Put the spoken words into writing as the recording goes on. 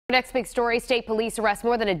Next big story, state police arrest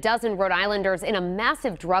more than a dozen Rhode Islanders in a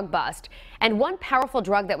massive drug bust. And one powerful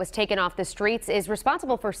drug that was taken off the streets is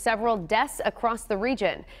responsible for several deaths across the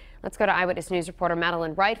region. Let's go to Eyewitness News reporter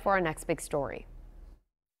Madeline Wright for our next big story.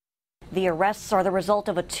 The arrests are the result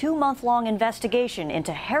of a 2-month-long investigation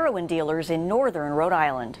into heroin dealers in northern Rhode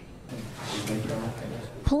Island.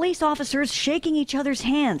 Police officers shaking each other's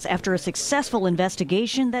hands after a successful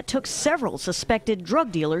investigation that took several suspected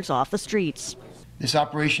drug dealers off the streets. This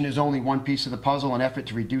operation is only one piece of the puzzle, an effort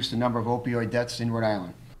to reduce the number of opioid deaths in Rhode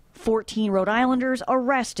Island. 14 Rhode Islanders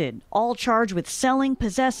arrested, all charged with selling,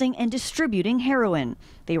 possessing, and distributing heroin.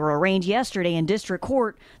 They were arraigned yesterday in district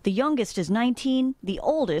court. The youngest is 19, the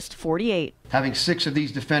oldest 48. Having 6 of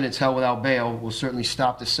these defendants held without bail will certainly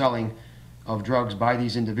stop the selling of drugs by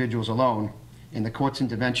these individuals alone, and the court's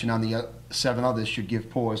intervention on the 7 others should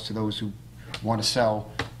give pause to those who want to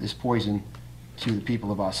sell this poison to the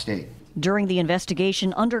people of our state. During the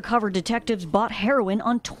investigation, undercover detectives bought heroin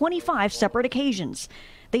on 25 separate occasions.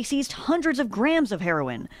 They seized hundreds of grams of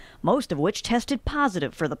heroin, most of which tested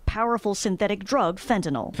positive for the powerful synthetic drug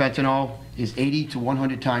fentanyl. Fentanyl is 80 to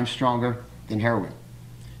 100 times stronger than heroin.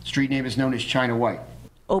 Street name is known as China White.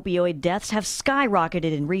 Opioid deaths have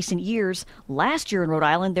skyrocketed in recent years. Last year in Rhode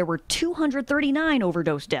Island, there were 239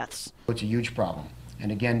 overdose deaths. It's a huge problem.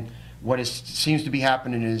 And again, what seems to be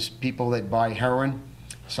happening is people that buy heroin,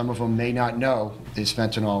 some of them may not know there's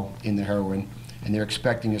fentanyl in the heroin, and they're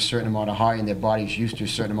expecting a certain amount of high, and their body's used to a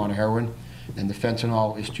certain amount of heroin, and the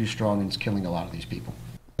fentanyl is too strong and it's killing a lot of these people.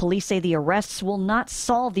 Police say the arrests will not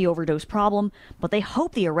solve the overdose problem, but they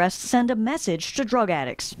hope the arrests send a message to drug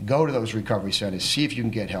addicts. Go to those recovery centers, see if you can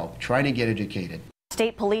get help, try to get educated.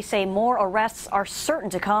 State police say more arrests are certain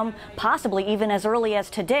to come, possibly even as early as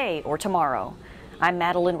today or tomorrow. I'm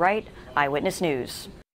Madeline Wright, Eyewitness News.